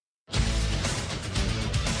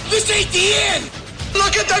This ain't the end!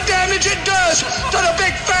 Look at the damage it does to the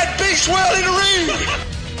big fat beast well in the ring!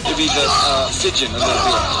 If he's fidgeting a little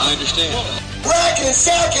bit, I understand. Racking and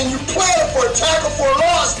sacking, you planning for a tackle for a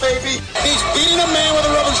loss, baby! He's beating a man with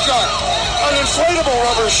a rubber shark. An inflatable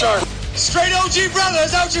rubber shark! Straight OG brother,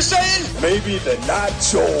 is that what you're saying? Maybe the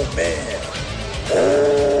Nacho Man.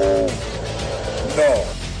 Oh, no.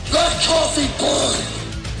 Let coffee burn!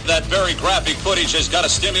 That very graphic footage has got to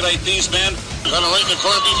stimulate these men. Gonna wait in the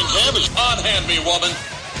corned beef and cabbage. Unhand me, woman.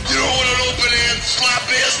 You know what an open-hand slap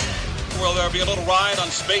is? Will there be a little ride on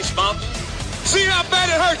Space Mountain? See how bad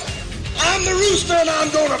it hurts? I'm the rooster and I'm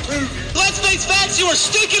gonna poop. Let's face facts, you were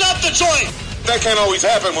stinking up the joint! That can't always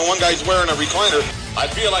happen when one guy's wearing a recliner. I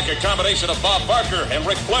feel like a combination of Bob Barker and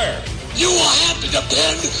Ric Flair. You will have to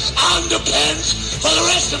depend on Depends for the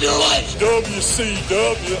rest of your life.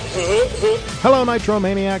 WCW. Hello,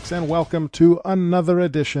 NitroManiacs, and welcome to another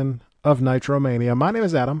edition of NitroMania. My name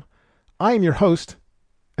is Adam. I am your host,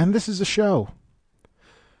 and this is a show.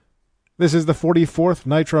 This is the 44th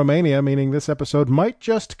NitroMania, meaning this episode might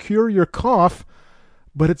just cure your cough,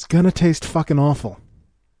 but it's gonna taste fucking awful.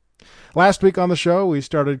 Last week on the show, we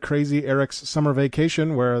started Crazy Eric's summer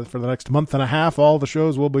vacation, where for the next month and a half, all the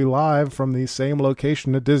shows will be live from the same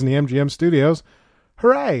location at Disney MGM Studios.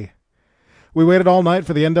 Hooray! We waited all night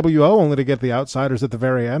for the NWO, only to get the Outsiders at the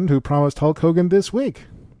very end, who promised Hulk Hogan this week.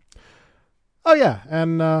 Oh yeah,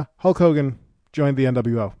 and Hulk Hogan joined the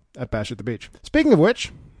NWO at Bash at the Beach. Speaking of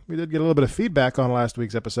which, we did get a little bit of feedback on last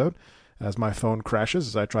week's episode, as my phone crashes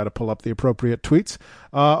as I try to pull up the appropriate tweets.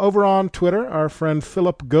 Over on Twitter, our friend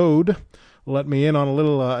Philip Goad let me in on a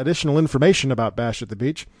little additional information about Bash at the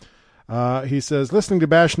Beach. He says, listening to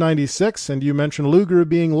Bash 96, and you mentioned Luger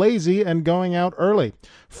being lazy and going out early.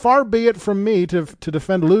 Far be it from me to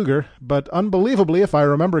defend Luger, but unbelievably, if I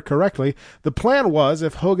remember correctly, the plan was,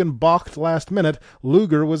 if Hogan balked last minute,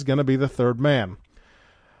 Luger was going to be the third man.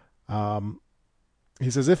 He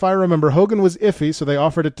says, if I remember, Hogan was iffy, so they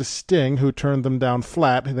offered it to Sting, who turned them down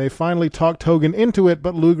flat. They finally talked Hogan into it,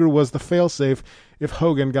 but Luger was the failsafe if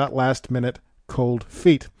Hogan got last-minute cold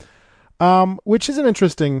feet. Which is an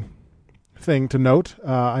interesting thing to note.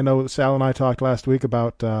 I know Sal and I talked last week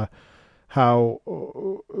about how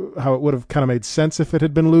it would have kind of made sense if it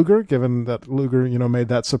had been Luger, given that Luger, made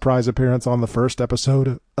that surprise appearance on the first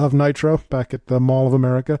episode of Nitro back at the Mall of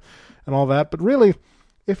America and all that. But really,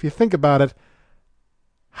 if you think about it,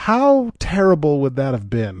 how terrible would that have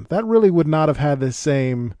been? That really would not have had the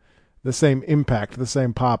same impact, the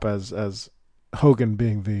same pop as Hogan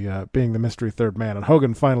being the mystery third man, and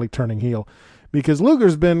Hogan finally turning heel, because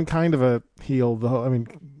Luger's been kind of a heel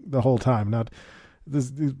the whole time. Not this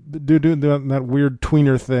dude doing that weird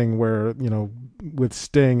tweener thing where with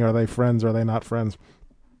Sting, are they friends? Are they not friends?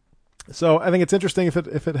 So I think it's interesting if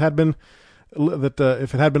it had been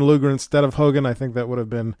Luger instead of Hogan. I think that would have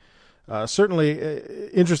been certainly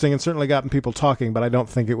interesting and certainly gotten people talking, but I don't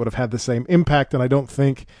think it would have had the same impact, and I don't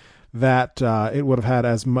think that it would have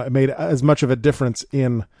had made as much of a difference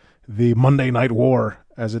in the Monday Night War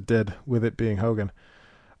as it did with it being Hogan.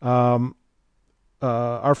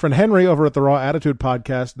 Our friend Henry over at the Raw Attitude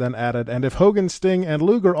podcast then added, and if Hogan, Sting, and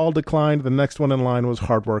Luger all declined, the next one in line was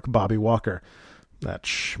Hard Work Bobby Walker. That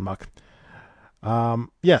schmuck.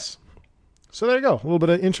 Yes. So there you go. A little bit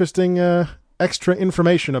of interesting extra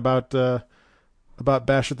information about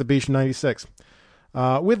Bash at the Beach 96.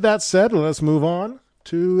 With that said, let us move on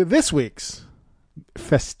to this week's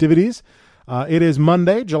festivities. It is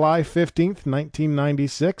Monday, July 15th,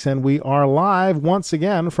 1996, and we are live once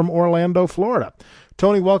again from Orlando, Florida.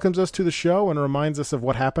 Tony welcomes us to the show and reminds us of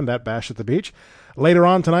what happened at Bash at the Beach. Later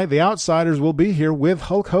on tonight, the Outsiders will be here with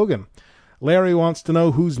Hulk Hogan. Larry wants to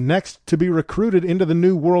know who's next to be recruited into the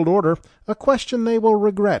New World Order, a question they will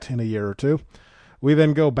regret in a year or two. We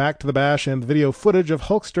then go back to the Bash and video footage of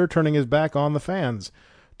Hulkster turning his back on the fans.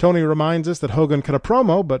 Tony reminds us that Hogan cut a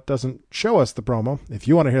promo, but doesn't show us the promo. If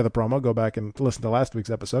you want to hear the promo, go back and listen to last week's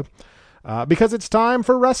episode. Because it's time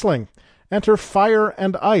for wrestling. Enter Fire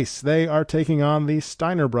and Ice. They are taking on the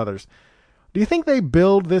Steiner brothers. Do you think they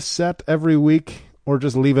build this set every week, or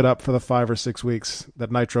just leave it up for the 5 or 6 weeks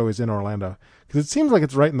that Nitro is in Orlando? Because it seems like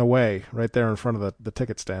it's right in the way, right there in front of the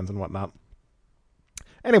ticket stands and whatnot.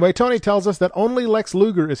 Anyway, Tony tells us that only Lex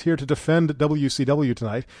Luger is here to defend WCW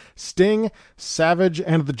tonight. Sting, Savage,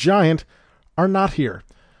 and the Giant are not here.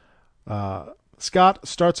 Scott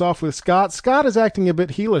starts off with Scott. Scott is acting a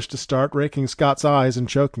bit heelish to start, raking Scott's eyes and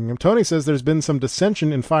choking him. Tony says there's been some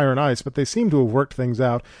dissension in Fire and Ice, but they seem to have worked things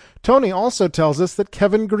out. Tony also tells us that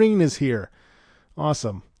Kevin Green is here.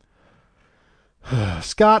 Awesome.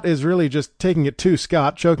 Scott is really just taking it to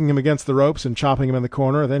Scott, choking him against the ropes and chopping him in the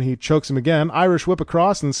corner. Then he chokes him again. Irish whip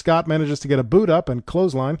across, and Scott manages to get a boot up and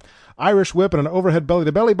clothesline. Irish whip and an overhead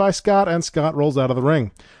belly-to-belly by Scott, and Scott rolls out of the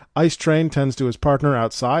ring. Ice Train tends to his partner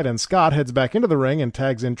outside, and Scott heads back into the ring and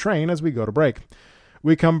tags in Train as we go to break.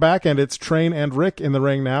 We come back, and it's Train and Rick in the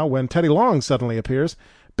ring now when Teddy Long suddenly appears.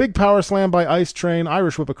 Big power slam by Ice Train,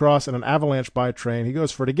 Irish whip across, and an avalanche by Train. He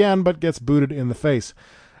goes for it again, but gets booted in the face.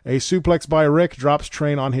 A suplex by Rick drops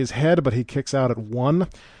Train on his head, but he kicks out at 1.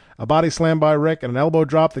 A body slam by Rick and an elbow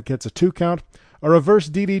drop that gets a 2 count. A reverse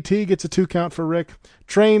DDT gets a 2 count for Rick.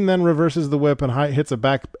 Train then reverses the whip and hits a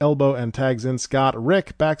back elbow and tags in Scott.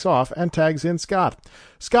 Rick backs off and tags in Scott.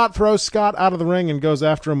 Scott throws Scott out of the ring and goes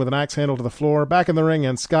after him with an axe handle to the floor. Back in the ring,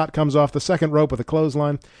 and Scott comes off the second rope with a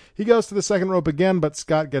clothesline. He goes to the second rope again, but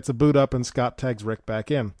Scott gets a boot up and Scott tags Rick back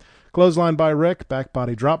in. Clothesline by Rick, back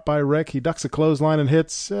body drop by Rick. He ducks a clothesline and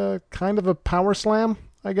hits kind of a power slam,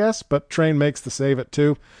 I guess, but Train makes the save at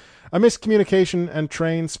 2. A miscommunication, and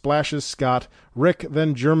Train splashes Scott. Rick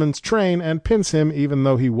then Germans Train and pins him even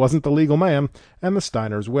though he wasn't the legal man, and the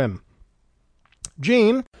Steiners win.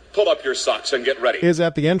 Gene, Pull up your socks and get ready. is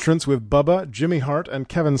at the entrance with Bubba, Jimmy Hart, and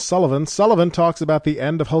Kevin Sullivan. Sullivan talks about the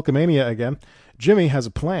end of Hulkamania again. Jimmy has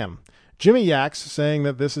a plan. Jimmy yaks, saying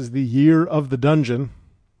that this is the year of the dungeon.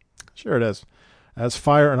 Sure it is. As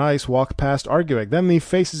Fire and Ice walk past arguing. Then the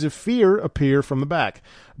Faces of Fear appear from the back.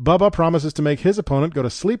 Bubba promises to make his opponent go to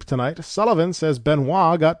sleep tonight. Sullivan says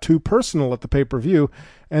Benoit got too personal at the pay-per-view,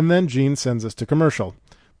 and then Gene sends us to commercial.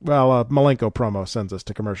 Well, a Malenko promo sends us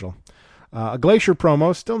to commercial. A Glacier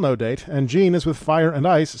promo, still no date, and Gene is with Fire and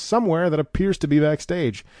Ice somewhere that appears to be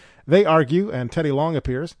backstage. They argue, and Teddy Long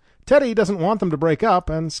appears. Teddy doesn't want them to break up,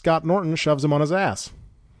 and Scott Norton shoves him on his ass.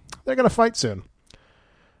 They're going to fight soon.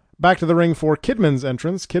 Back to the ring for Kidman's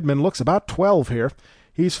entrance. Kidman looks about 12 here.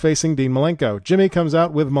 He's facing Dean Malenko. Jimmy comes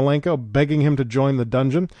out with Malenko, begging him to join the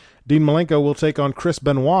dungeon. Dean Malenko will take on Chris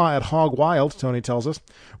Benoit at Hog Wild, Tony tells us.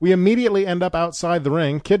 We immediately end up outside the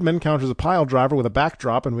ring. Kidman counters a pile driver with a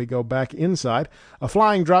backdrop, and we go back inside. A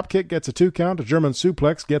flying drop kick gets a 2 count. A German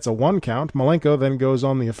suplex gets a 1 count. Malenko then goes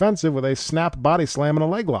on the offensive with a snap body slam and a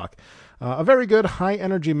leg lock. A very good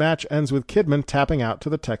high-energy match ends with Kidman tapping out to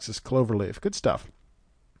the Texas Cloverleaf. Good stuff.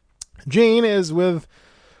 Gene is with...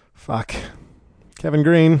 Kevin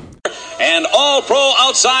Green. And all-pro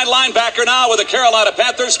outside linebacker now with the Carolina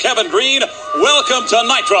Panthers, Kevin Green. Welcome to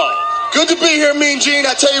Nitro. Good to be here, Mean Gene.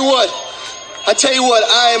 I tell you what,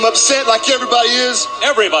 I am upset like everybody is.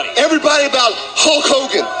 Everybody about Hulk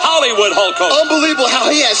Hogan. Hollywood Hulk Hogan. Unbelievable how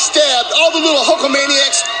he has stabbed all the little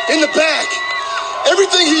Hulkamaniacs in the back.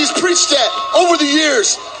 Everything he's preached at over the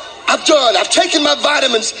years, I've done. I've taken my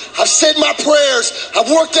vitamins. I've said my prayers. I've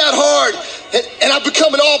worked out hard. And I've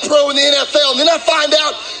become an all-pro in the NFL. And then I find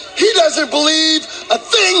out he doesn't believe a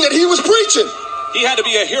thing that he was preaching. He had to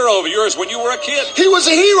be a hero of yours when you were a kid. He was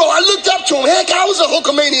a hero. I looked up to him. Heck, I was a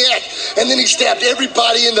Hulkamaniac. And then he stabbed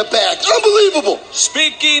everybody in the back. Unbelievable.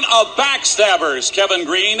 Speaking of backstabbers, Kevin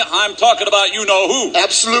Green, I'm talking about you-know-who.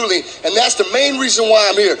 Absolutely. And that's the main reason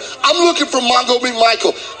why I'm here. I'm looking for Mongo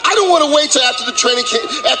McMichael. I don't want to wait till after training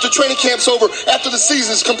camp's over, after the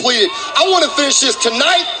season's completed. I want to finish this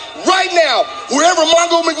tonight, right now. Wherever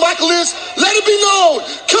Mongo McMichael is, let it be known.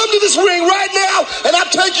 Come to this ring right now, and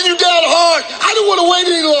I'm taking you down hard. I don't want to wait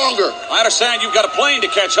any longer. I understand you've got a plane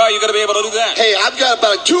to catch. How are you going to be able to do that? Hey, I've got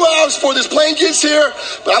about 2 hours before this plane gets here,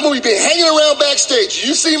 but I'm going to be hanging around backstage.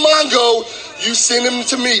 You see Mongo, you send him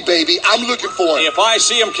to me, baby. I'm looking for him. If I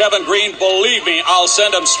see him, Kevin Green, believe me, I'll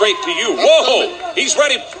send him straight to you. Whoa, he's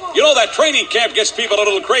ready. You know that training camp gets people a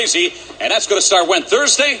little crazy, and that's going to start when,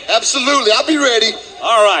 Thursday? Absolutely. I'll be ready.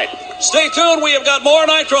 All right. Stay tuned. We have got more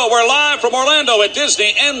Nitro. We're live from Orlando at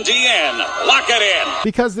Disney MDN. Lock it in.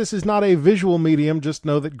 Because this is not a visual medium, just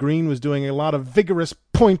know that Green was doing a lot of vigorous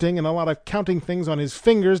pointing and a lot of counting things on his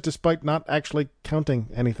fingers, despite not actually counting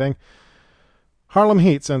anything. Harlem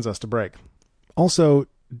Heat sends us to break. Also,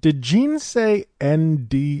 did Gene say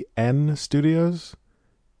NDN Studios?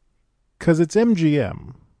 Because it's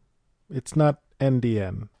MGM. It's not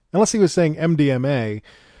NDN. Unless he was saying MDMA.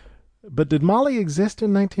 But did Molly exist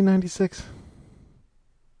in 1996?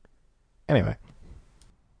 Anyway.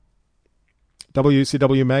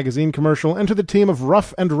 WCW Magazine commercial. Enter the team of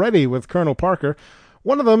Rough and Ready with Colonel Parker.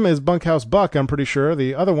 One of them is Bunkhouse Buck, I'm pretty sure.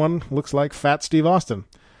 The other one looks like Fat Steve Austin.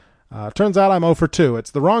 Turns out I'm 0 for 2.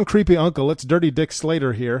 It's the wrong creepy uncle. It's Dirty Dick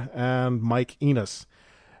Slater here. And Mike Enos.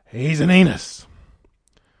 He's an Enos.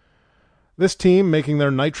 This team, making their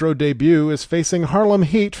Nitro debut, is facing Harlem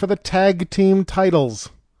Heat for the tag team titles.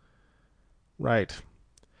 Right.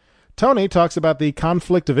 Tony talks about the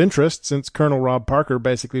conflict of interest since Colonel Rob Parker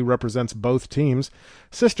basically represents both teams.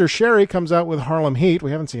 Sister Sherry comes out with Harlem Heat.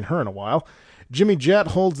 We haven't seen her in a while. Jimmy Jet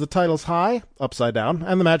holds the titles high, upside down,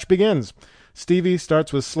 and the match begins. Stevie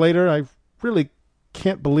starts with Slater. I really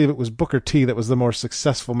can't believe it was Booker T that was the more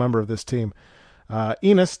successful member of this team.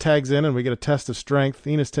 Enos tags in and we get a test of strength.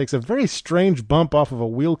 Enos takes a very strange bump off of a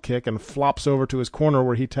wheel kick and flops over to his corner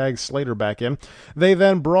where he tags Slater back in. They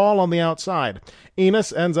then brawl on the outside.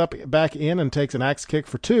 Enos ends up back in and takes an axe kick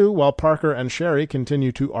for 2, while Parker and Sherry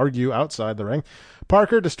continue to argue outside the ring.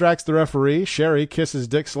 Parker distracts the referee, Sherry kisses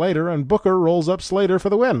Dick Slater, and Booker rolls up Slater for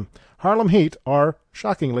the win. Harlem Heat are,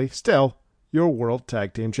 shockingly, still your World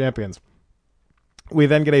Tag Team Champions. We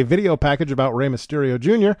then get a video package about Rey Mysterio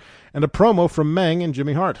Jr. and a promo from Meng and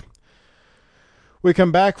Jimmy Hart. We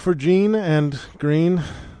come back for Gene and Green.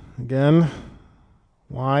 Again,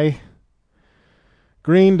 why?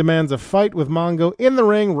 Green demands a fight with Mongo in the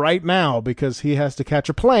ring right now because he has to catch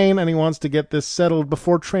a plane and he wants to get this settled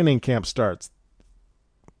before training camp starts.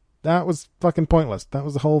 That was fucking pointless. That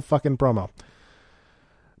was the whole fucking promo.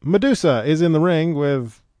 Medusa is in the ring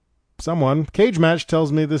with someone. Cage Match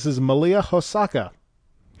tells me this is Malia Hosaka.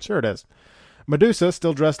 Sure it is. Medusa,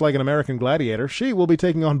 still dressed like an American gladiator, she will be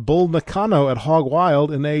taking on Bull Nakano at Hog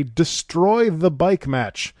Wild in a Destroy the Bike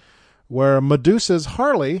match, where Medusa's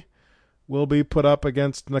Harley will be put up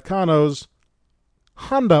against Nakano's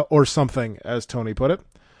Honda or something, as Tony put it.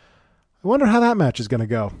 I wonder how that match is going to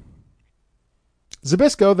go.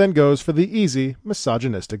 Zabisco then goes for the easy,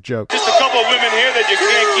 misogynistic joke. Just a couple of women here that you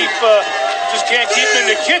can't keep in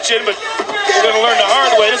the kitchen, but you're going to learn the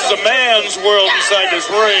hard way. This is a man's world inside this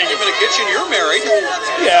ring. In the kitchen, you're married.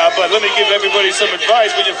 Yeah, but let me give everybody some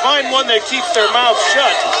advice. When you find one that keeps their mouth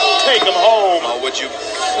shut, take them home. Oh, would you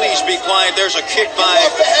please be quiet? There's a kick by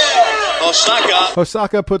Osaka.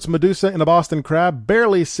 Osaka puts Medusa in a Boston Crab,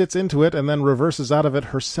 barely sits into it, and then reverses out of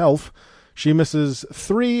it herself. She misses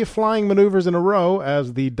 3 flying maneuvers in a row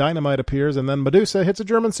as the Dynamite appears, and then Medusa hits a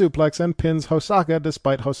German suplex and pins Hosaka,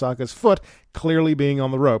 despite Hosaka's foot clearly being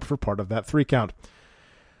on the rope for part of that 3 count.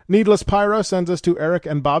 Needless Pyro sends us to Eric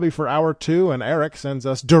and Bobby for hour 2, and Eric sends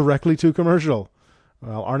us directly to commercial.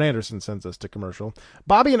 Well, Arn Anderson sends us to commercial.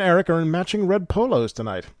 Bobby and Eric are in matching red polos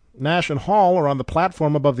tonight. Nash and Hall are on the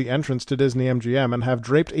platform above the entrance to Disney MGM and have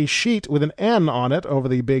draped a sheet with an N on it over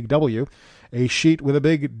the big W, a sheet with a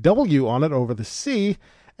big W on it over the C,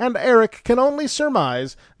 and Eric can only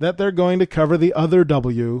surmise that they're going to cover the other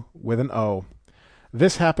W with an O.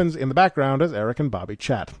 This happens in the background as Eric and Bobby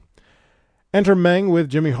chat. Enter Meng with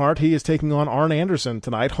Jimmy Hart. He is taking on Arn Anderson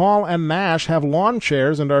tonight. Hall and Nash have lawn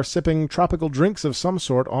chairs and are sipping tropical drinks of some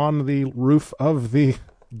sort on the roof of the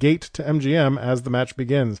gate to MGM as the match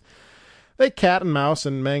begins. They cat and mouse,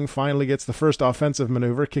 and Meng finally gets the first offensive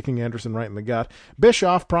maneuver, kicking Anderson right in the gut.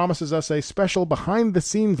 Bischoff promises us a special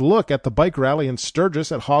behind-the-scenes look at the bike rally in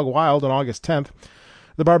Sturgis at Hog Wild on August 10th.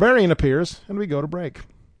 The Barbarian appears, and we go to break.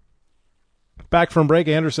 Back from break,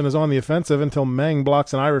 Anderson is on the offensive until Meng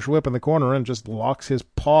blocks an Irish whip in the corner and just locks his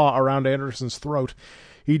paw around Anderson's throat.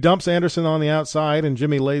 He dumps Anderson on the outside, and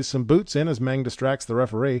Jimmy lays some boots in as Meng distracts the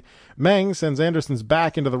referee. Meng sends Anderson's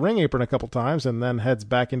back into the ring apron a couple times and then heads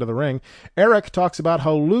back into the ring. Eric talks about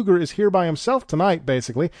how Luger is here by himself tonight,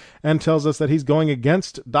 basically, and tells us that he's going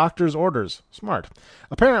against doctor's orders. Smart.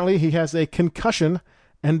 Apparently, he has a concussion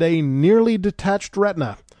and a nearly detached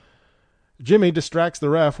retina. Jimmy distracts the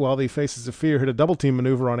ref while the Faces of Fear hit a double-team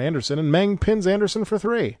maneuver on Anderson, and Meng pins Anderson for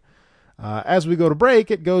 3. As we go to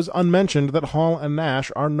break, it goes unmentioned that Hall and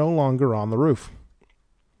Nash are no longer on the roof.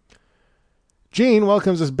 Gene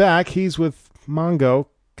welcomes us back. He's with Mongo.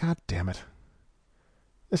 God damn it.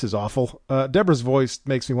 This is awful. Deborah's voice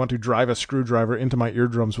makes me want to drive a screwdriver into my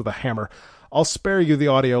eardrums with a hammer. I'll spare you the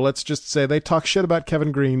audio. Let's just say they talk shit about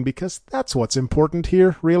Kevin Green because that's what's important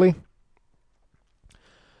here, really.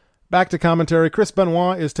 Back to commentary. Chris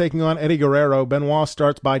Benoit is taking on Eddie Guerrero. Benoit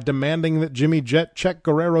starts by demanding that Jimmy Jet check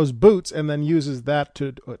Guerrero's boots and then uses that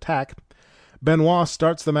to attack. Benoit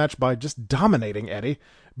starts the match by just dominating Eddie.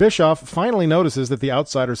 Bischoff finally notices that the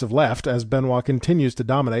outsiders have left as Benoit continues to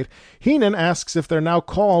dominate. Heenan asks if they're now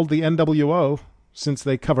called the NWO, since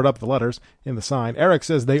they covered up the letters in the sign. Eric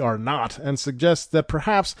says they are not, and suggests that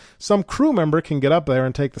perhaps some crew member can get up there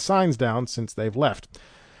and take the signs down since they've left.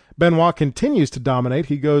 Benoit continues to dominate.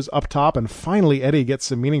 He goes up top, and finally Eddie gets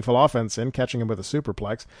some meaningful offense in, catching him with a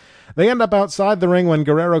superplex. They end up outside the ring when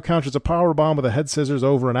Guerrero counters a powerbomb with a head scissors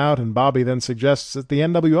over and out, and Bobby then suggests that the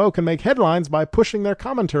NWO can make headlines by pushing their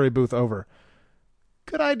commentary booth over.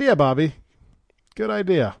 Good idea, Bobby. Good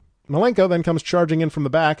idea. Malenko then comes charging in from the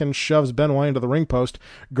back and shoves Benoit into the ring post.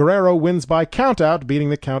 Guerrero wins by countout, beating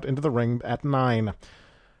the count into the ring at 9.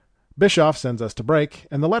 Bischoff sends us to break,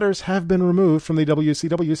 and the letters have been removed from the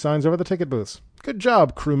WCW signs over the ticket booths. Good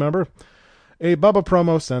job, crew member. A Bubba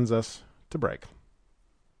promo sends us to break.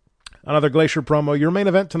 Another Glacier promo. Your main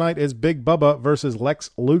event tonight is Big Bubba versus Lex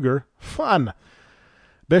Luger. Fun.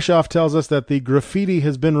 Bischoff tells us that the graffiti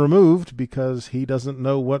has been removed because he doesn't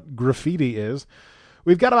know what graffiti is.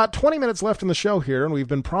 We've got about 20 minutes left in the show here, and we've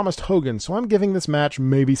been promised Hogan, so I'm giving this match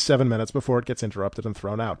maybe 7 minutes before it gets interrupted and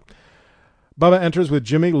thrown out. Bubba enters with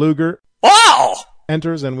Jimmy. Luger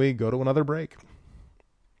enters, and we go to another break.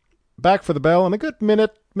 Back for the bell, and a good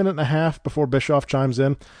minute and a half before Bischoff chimes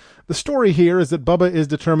in. The story here is that Bubba is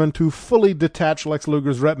determined to fully detach Lex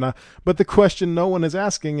Luger's retina, but the question no one is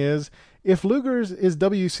asking is, if Luger's is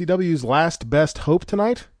WCW's last best hope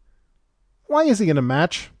tonight, why is he in a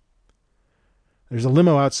match? There's a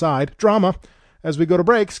limo outside. Drama. As we go to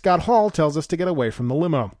break, Scott Hall tells us to get away from the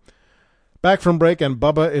limo. Back from break, and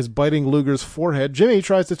Bubba is biting Luger's forehead. Jimmy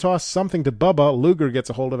tries to toss something to Bubba. Luger gets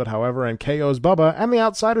a hold of it, however, and KOs Bubba, and the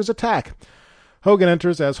Outsiders attack. Hogan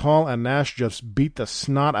enters as Hall and Nash just beat the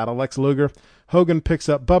snot out of Lex Luger. Hogan picks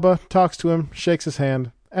up Bubba, talks to him, shakes his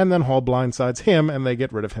hand, and then Hall blindsides him, and they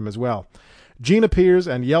get rid of him as well. Gene appears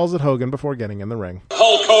and yells at Hogan before getting in the ring.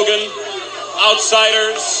 Hulk Hogan,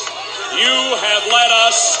 Outsiders, you have led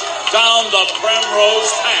us down the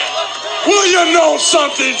Primrose Path. Will you know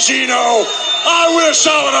something, Gino? I wish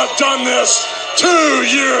I would have done this 2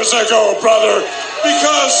 years ago, brother,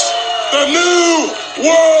 because the new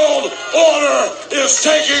world order is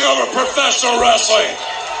taking over professional wrestling.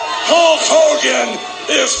 Hulk Hogan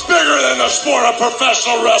is bigger than the sport of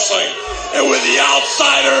professional wrestling. And with the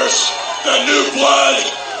Outsiders, the new blood,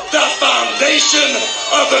 the foundation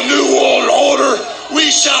of the new world order,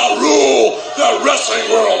 we shall rule the wrestling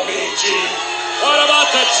world, Mean Gene. What about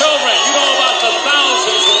the children? You know about the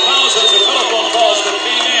thousands and thousands of telephone calls that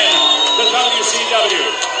came in to WCW.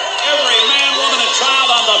 Every man, woman, and child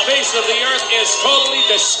on the face of the earth is totally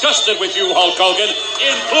disgusted with you, Hulk Hogan,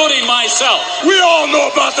 including myself. We all know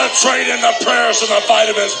about the training, the prayers, and the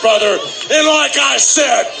vitamins, brother. And like I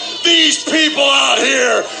said, these people out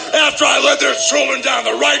here, after I led their children down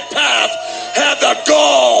the right path, had the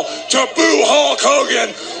gall to boo Hulk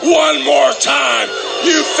Hogan one more time.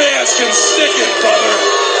 You fans can stick it, brother.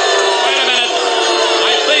 Wait a minute.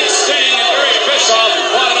 I think Sting and Eric Bischoff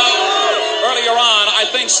brought it up earlier on. I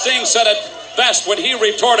think Sting said it best when he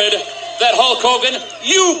retorted that Hulk Hogan,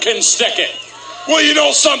 you can stick it. Well, you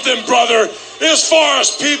know something, brother? As far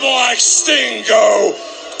as people like Sting go,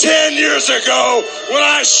 10 years ago, when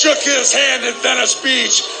I shook his hand in Venice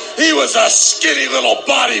Beach, he was a skinny little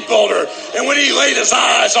bodybuilder. And when he laid his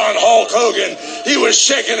eyes on Hulk Hogan, he was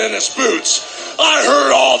shaking in his boots. I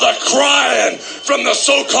heard all the crying from the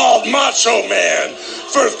so-called Macho Man.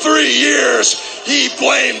 For 3 years, he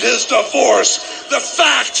blamed his divorce. The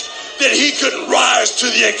fact that he couldn't rise to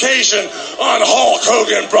the occasion on Hulk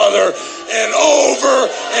Hogan, brother. And over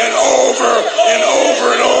and over and over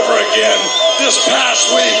and over again, this past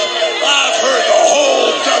week, I've heard the whole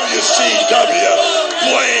WCW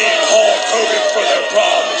blame Hulk Hogan for their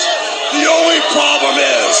problems. The only problem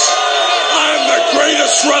is, I'm the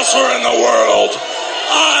greatest wrestler in the world.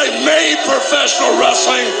 I made professional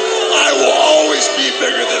wrestling. I will always be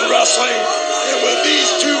bigger than wrestling. And with these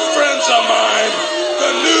two friends of mine,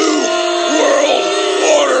 the new world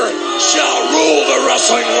order shall rule the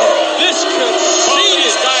wrestling world. This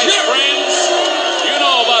conceited guy's friends, you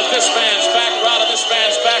know about this man's background and this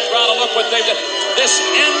man's background, and look what they did. This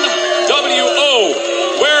NWO,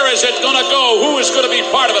 where is it going to go? Who is going to be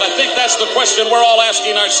part of it? I think that's the question we're all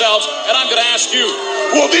asking ourselves, and I'm going to ask you.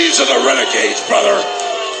 Well, these are the renegades, brother.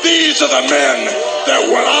 These are the men that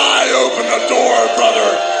when I opened the door, brother,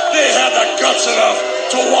 they had the guts enough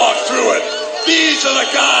to walk through it. These are the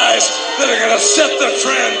guys that are going to set the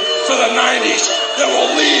trend for the 90s that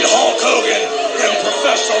will lead Hulk Hogan in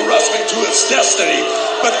professional wrestling to its destiny.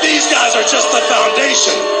 But these guys are just the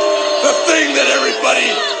foundation. The thing that everybody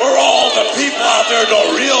or all the people out there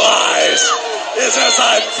don't realize is as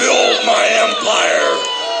I build my empire,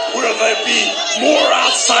 will there be more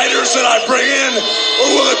outsiders that I bring in, or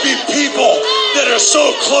will it be people that are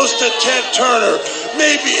so close to Ted Turner,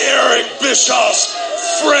 maybe Eric Bischoff's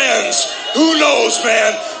friends? Who knows,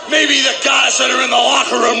 man? Maybe the guys that are in the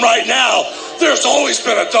locker room right now. There's always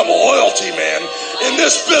been a double loyalty, man. In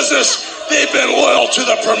this business, they've been loyal to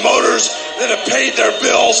the promoters that have paid their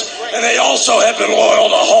bills, and they also have been loyal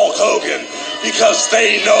to Hulk Hogan because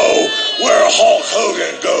they know where Hulk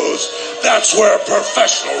Hogan goes. That's where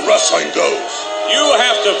professional wrestling goes. You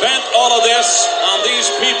have to vent all of this on these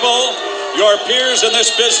people your peers in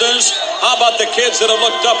this business? How about the kids that have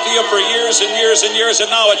looked up to you for years and years and years, and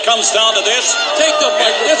now it comes down to this? Take the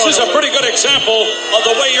microphone. This is a pretty good example of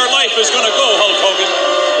the way your life is going to go, Hulk Hogan.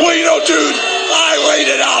 Well, you know, dude, I laid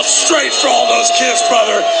it out straight for all those kids,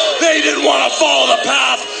 brother. They didn't want to follow the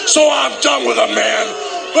path, so I'm done with them, man.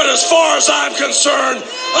 But as far as I'm concerned,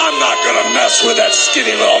 I'm not going to mess with that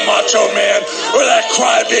skinny little macho man or that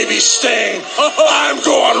crybaby Sting. I'm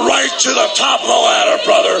going right to the top of the ladder,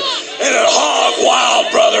 brother. And at Hog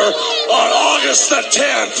Wild, brother, on August the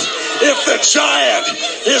 10th, if the Giant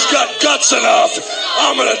has got guts enough,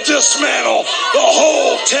 I'm going to dismantle the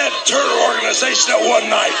whole Ted Turner organization at one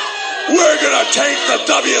night. We're going to take the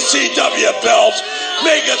WCW belt,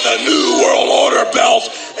 make it the New World Order belt,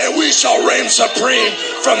 and we shall reign supreme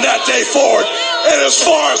from that day forward. And as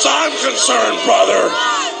far as I'm concerned, brother,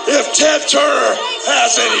 if Ted Turner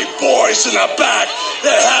has any boys in the back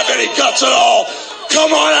that have any guts at all, come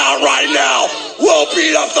on out right now. We'll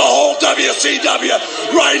beat up the whole WCW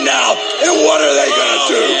right now. And what are they going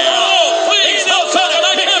to do? Oh, please, no,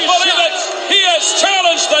 I can't believe it. He has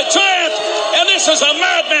challenged the Giant, and this is a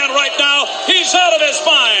madman right now. He's out of his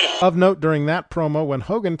mind. Of note, during that promo, when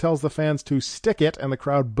Hogan tells the fans to stick it and the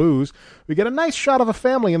crowd boos, we get a nice shot of a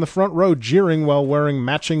family in the front row jeering while wearing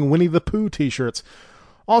matching Winnie the Pooh t-shirts.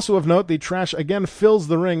 Also of note, the trash again fills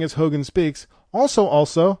the ring as Hogan speaks.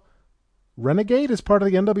 Also, Renegade is part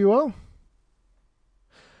of the NWO?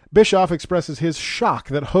 Bischoff expresses his shock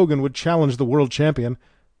that Hogan would challenge the world champion.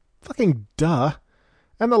 Fucking duh.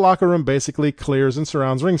 And the locker room basically clears and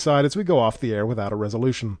surrounds ringside as we go off the air without a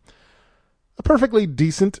resolution. A perfectly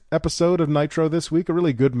decent episode of Nitro this week, a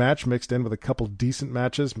really good match mixed in with a couple decent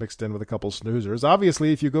matches, mixed in with a couple snoozers.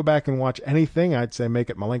 Obviously, if you go back and watch anything, I'd say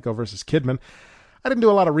make it Malenko versus Kidman. I didn't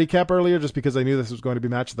do a lot of recap earlier just because I knew this was going to be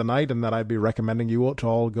match of the night and that I'd be recommending you to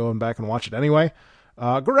all go back and watch it anyway.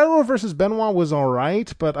 Guerrero versus Benoit was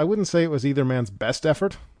alright, but I wouldn't say it was either man's best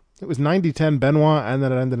effort. It was 90-10 Benoit, and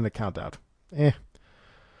then it ended in a countout.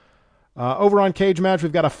 Over on Cage Match,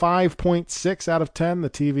 we've got a 5.6 out of 10.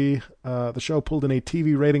 The show pulled in a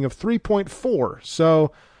TV rating of 3.4.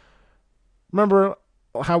 So, remember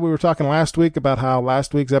how we were talking last week about how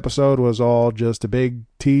last week's episode was all just a big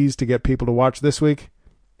tease to get people to watch this week?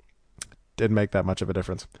 Didn't make that much of a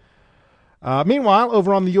difference. Meanwhile,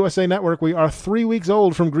 over on the USA Network, we are 3 weeks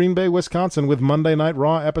old from Green Bay, Wisconsin, with Monday Night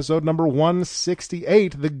Raw episode number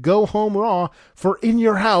 168, the Go Home Raw for In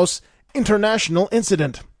Your House International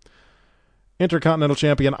Incident. Intercontinental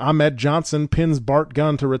Champion Ahmed Johnson pins Bart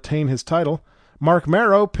Gunn to retain his title. Mark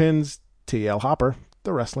Marrow pins T.L. Hopper,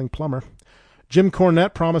 the wrestling plumber. Jim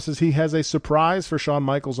Cornette promises he has a surprise for Shawn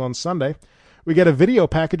Michaels on Sunday. We get a video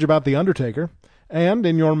package about The Undertaker. And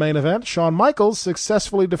in your main event, Shawn Michaels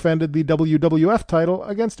successfully defended the WWF title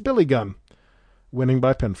against Billy Gunn, winning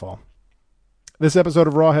by pinfall. This episode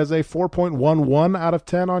of Raw has a 4.11 out of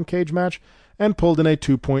 10 on Cage Match and pulled in a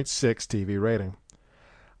 2.6 TV rating.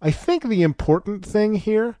 I think the important thing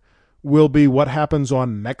here will be what happens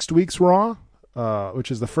on next week's Raw,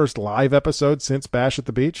 which is the first live episode since Bash at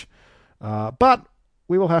the Beach. But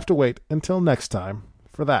we will have to wait until next time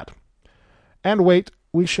for that. And wait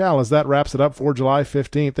we shall, as that wraps it up for July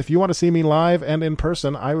 15th. If you want to see me live and in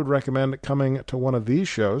person, I would recommend coming to one of these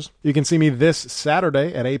shows. You can see me this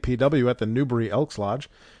Saturday at APW at the Newbury Elks Lodge.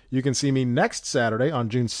 You can see me next Saturday on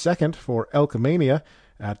June 2nd for Elkmania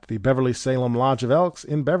at the Beverly Salem Lodge of Elks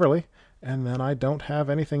in Beverly. And then I don't have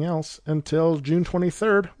anything else until June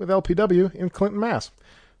 23rd with LPW in Clinton, Mass.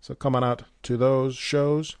 So come on out to those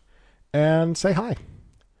shows and say hi.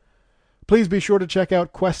 Please be sure to check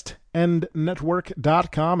out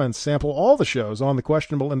questendnetwork.com and sample all the shows on the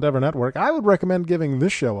Questionable Endeavor Network. I would recommend giving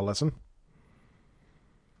this show a listen.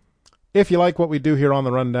 If you like what we do here on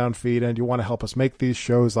the Rundown feed and you want to help us make these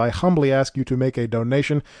shows, I humbly ask you to make a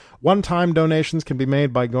donation. One-time donations can be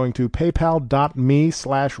made by going to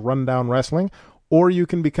paypal.me/rundownwrestling, or you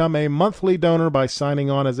can become a monthly donor by signing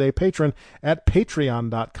on as a patron at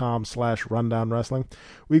patreon.com/rundownwrestling.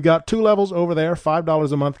 We've got 2 levels over there.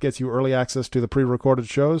 $5 a month gets you early access to the pre-recorded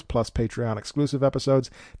shows, plus Patreon exclusive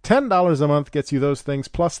episodes. $10 a month gets you those things,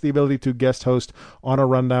 plus the ability to guest host on a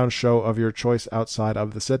Rundown show of your choice outside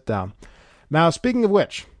of the sit-down. Now, speaking of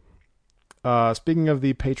which, speaking of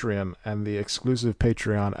the Patreon and the exclusive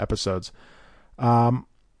Patreon episodes,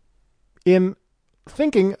 in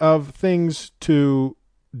thinking of things to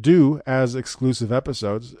do as exclusive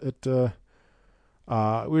episodes, we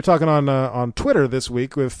were talking on Twitter this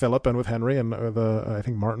week with Philip and with Henry, and I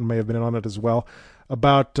think Martin may have been in on it as well,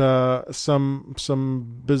 about some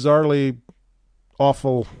bizarrely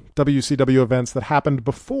awful WCW events that happened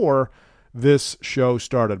before this show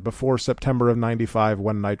started, before September of 95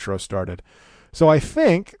 when Nitro started. So I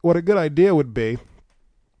think what a good idea would be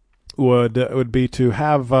to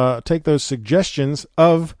have take those suggestions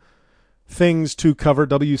of things to cover,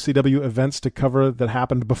 WCW events to cover that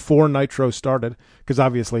happened before Nitro started, because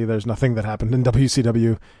obviously there's nothing that happened in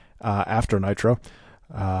WCW after Nitro.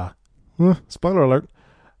 Spoiler alert.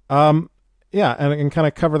 Yeah, and kind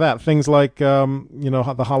of cover that. Things like,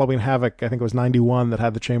 the Halloween Havoc, I think it was 91, that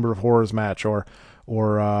had the Chamber of Horrors match, or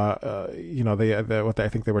what I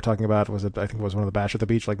think they were talking about was I think it was one of the Bash at the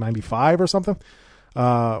Beach, like 95 or something,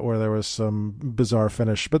 where there was some bizarre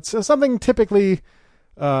finish. But something typically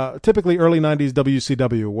early 90s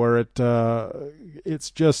WCW, where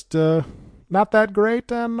it's just not that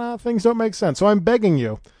great and things don't make sense. So I'm begging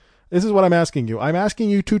you. This is what I'm asking you. I'm asking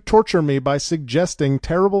you to torture me by suggesting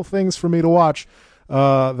terrible things for me to watch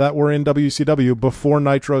that were in WCW before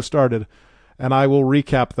Nitro started, and I will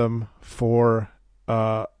recap them for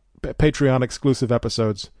Patreon exclusive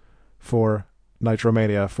episodes for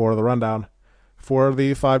NitroMania, for the rundown, for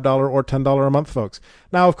the $5 or $10 a month folks.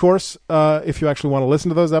 Now, of course, if you actually want to listen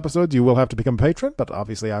to those episodes, you will have to become a patron, but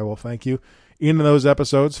obviously I will thank you in those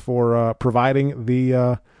episodes for providing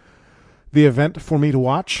the event for me to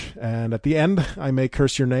watch, and at the end I may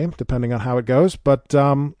curse your name depending on how it goes. But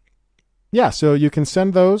so you can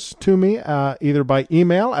send those to me either by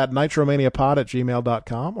email at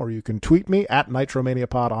nitromaniapod@gmail.com, or you can tweet me at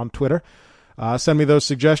nitromaniapod on Twitter. Send me those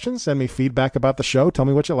suggestions, send me feedback about the show, tell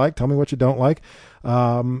me what you like, tell me what you don't like,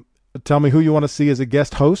 tell me who you want to see as a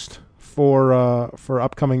guest host for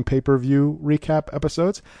upcoming pay-per-view recap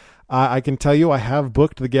episodes. I can tell you I have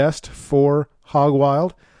booked the guest for Hog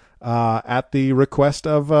Wild at the request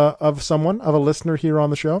of a listener here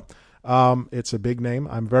on the show. It's a big name.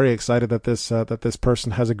 I'm very excited that this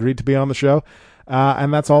person has agreed to be on the show,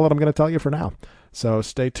 and that's all that I'm going to tell you for now. So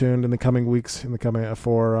stay tuned in the coming weeks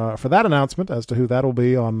for that announcement as to who that'll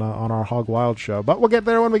be on our Hog Wild show. But we'll get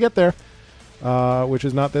there when we get there, which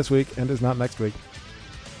is not this week and is not next week.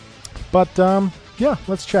 But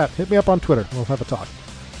let's chat. Hit me up on Twitter. We'll have a talk.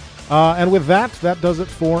 And with that does it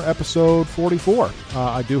for episode 44.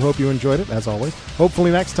 I do hope you enjoyed it, as always.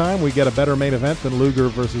 Hopefully next time we get a better main event than Luger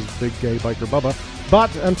versus Big Gay Biker Bubba.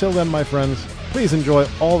 But until then, my friends, please enjoy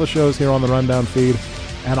all the shows here on the Rundown feed,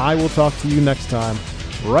 and I will talk to you next time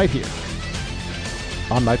right here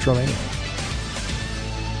on NitroMania.